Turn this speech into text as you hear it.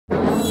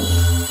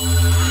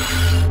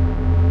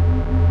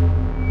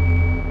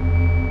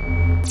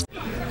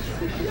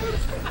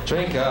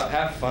Drink up,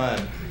 have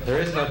fun.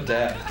 There is no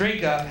death.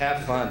 Drink up,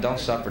 have fun, don't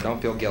suffer,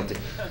 don't feel guilty.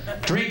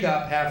 Drink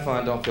up, have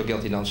fun, don't feel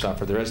guilty, don't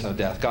suffer. There is no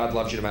death. God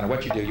loves you no matter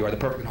what you do. You are the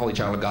perfect and holy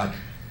child of God.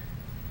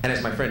 And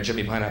as my friend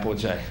Jimmy Pineapple would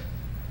say,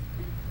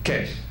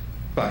 case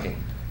fucking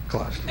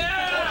closed. Because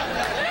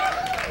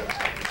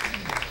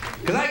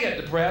I get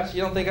depressed.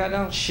 You don't think I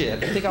don't?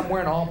 Shit. You think I'm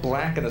wearing all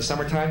black in the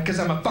summertime? Because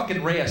I'm a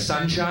fucking ray of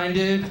sunshine,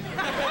 dude?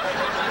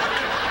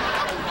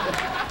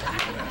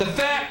 The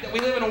fact that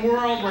we live in a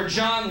world where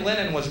John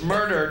Lennon was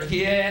murdered,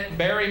 yet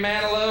Barry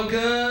Manilow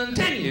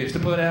continues to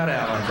put out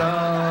albums.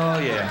 Oh,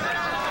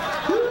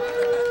 yeah.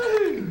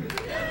 Woo.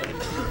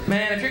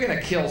 Man, if you're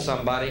gonna kill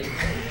somebody,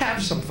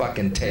 have some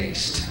fucking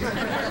taste.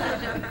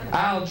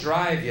 I'll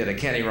drive you to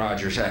Kenny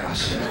Rogers'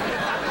 house.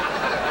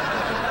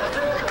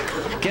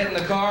 Get in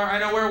the car, I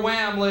know where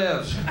Wham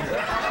lives.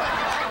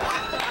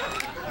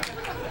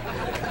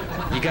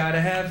 You gotta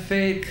have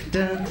faith.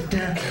 Dun,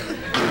 dun.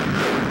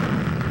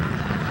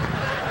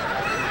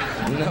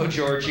 No,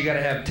 George, you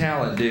gotta have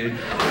talent, dude.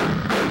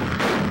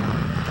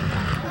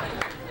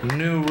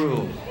 New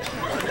rule.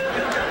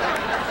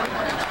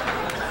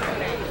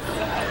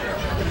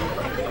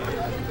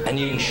 And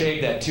you can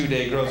shave that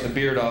 2-day growth of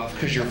beard off,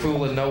 because you're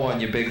fooling no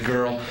one, you big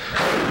girl.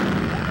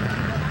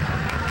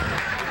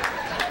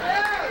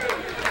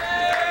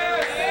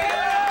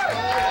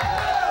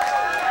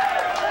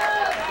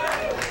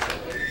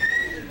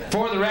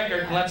 For the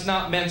record, let's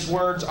not mince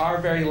words,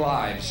 our very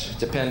lives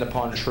depend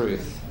upon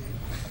truth.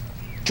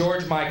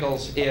 George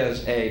Michaels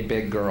is a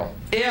big girl.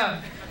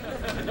 If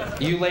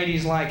you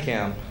ladies like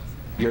him,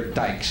 you're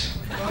dykes.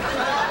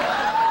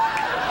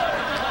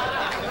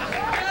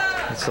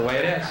 That's the way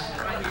it is.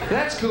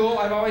 That's cool.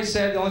 I've always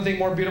said the only thing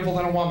more beautiful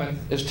than a woman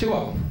is 2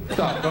 of them.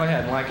 So go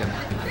ahead and like him.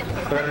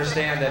 But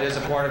understand that is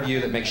a part of you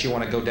that makes you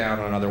want to go down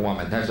on another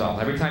woman. That's all.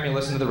 Every time you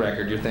listen to the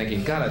record, you're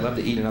thinking, God, I'd love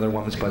to eat another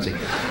woman's pussy.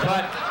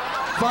 But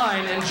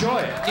fine, enjoy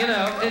it. You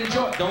know,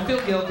 enjoy it. Don't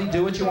feel guilty.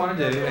 Do what you want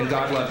to do, and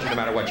God loves you no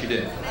matter what you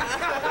do.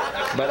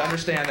 But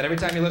understand that every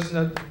time you listen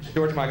to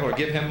George Michael or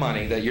give him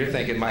money, that you're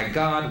thinking, my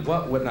God,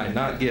 what would I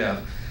not give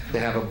to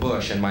have a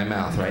bush in my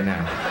mouth right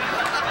now?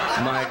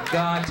 My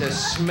God, to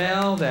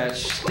smell that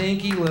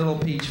stinky little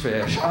peach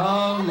fish.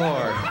 Oh,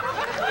 Lord.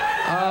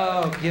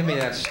 Oh, give me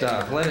that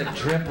stuff. Let it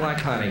drip like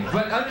honey.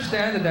 But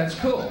understand that that's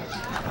cool.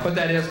 But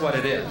that is what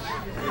it is.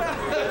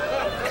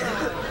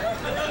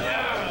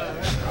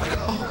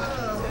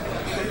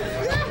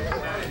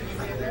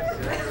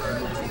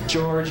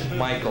 George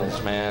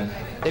Michaels, man.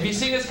 Have you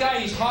seen this guy?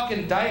 He's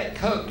hawking Diet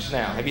Cokes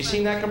now. Have you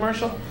seen that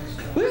commercial?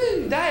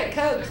 Woo, Diet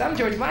Cokes. I'm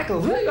George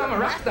Michaels. Woo, I'm a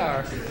rock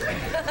star.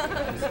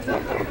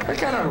 What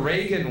kind of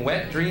Reagan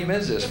wet dream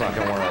is this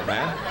fucking world,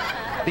 man?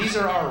 These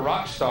are our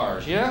rock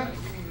stars, yeah?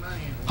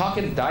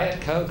 Hawking Diet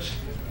Cokes.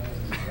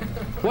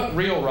 What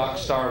real rock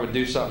star would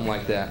do something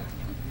like that?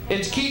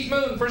 It's Keith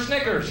Moon for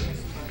Snickers.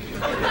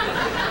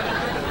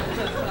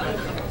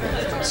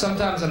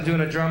 Sometimes I'm doing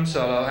a drum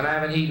solo and I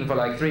haven't eaten for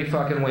like 3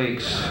 fucking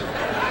weeks.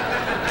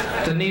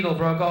 The needle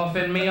broke off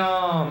in me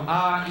arm.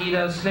 I eat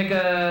a Snicker.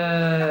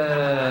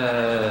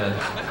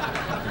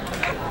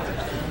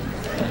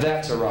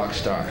 That's a rock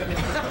star.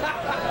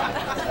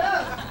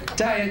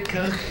 Diet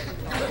Coke.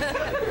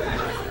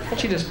 Why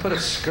don't you just put a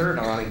skirt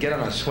on and get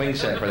on a swing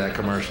set for that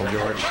commercial,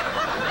 George?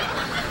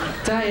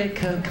 Diet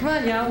Coke. Come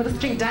on, y'all. Let's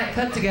drink Diet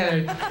Coke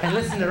together and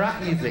listen to rock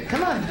music.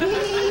 Come on.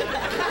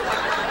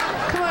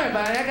 Come on,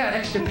 everybody. I got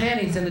extra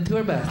panties in the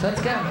tour bus.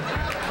 Let's go.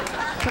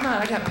 Come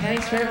on, I got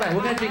panties for everybody.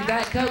 We're gonna drink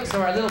Diet Coke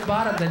so our little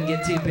bottom doesn't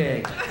get too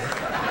big.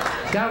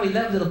 God, we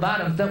love little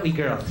bottoms, don't we,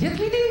 girls? Yes,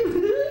 we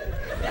do.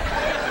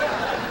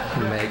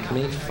 Make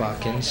me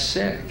fucking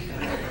sick.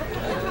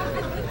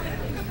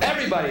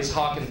 Everybody's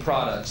hawking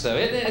products, though.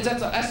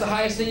 That's the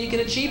highest thing you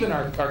can achieve in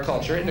our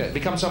culture, isn't it?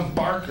 Become some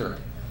barker.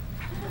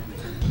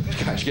 This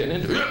guy's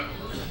getting into it.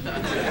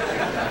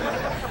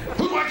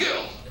 Who do I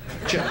kill?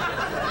 Check.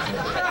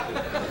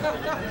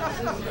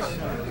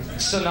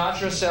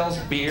 Sinatra sells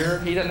beer.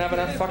 He doesn't have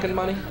enough fucking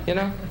money, you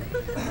know?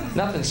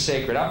 Nothing's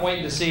sacred. I'm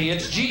waiting to see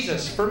It's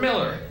Jesus for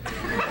Miller.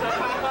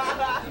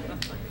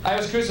 I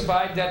was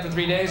crucified, dead for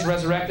 3 days,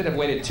 resurrected, have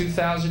waited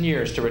 2,000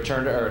 years to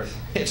return to earth.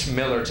 It's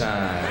Miller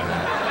time.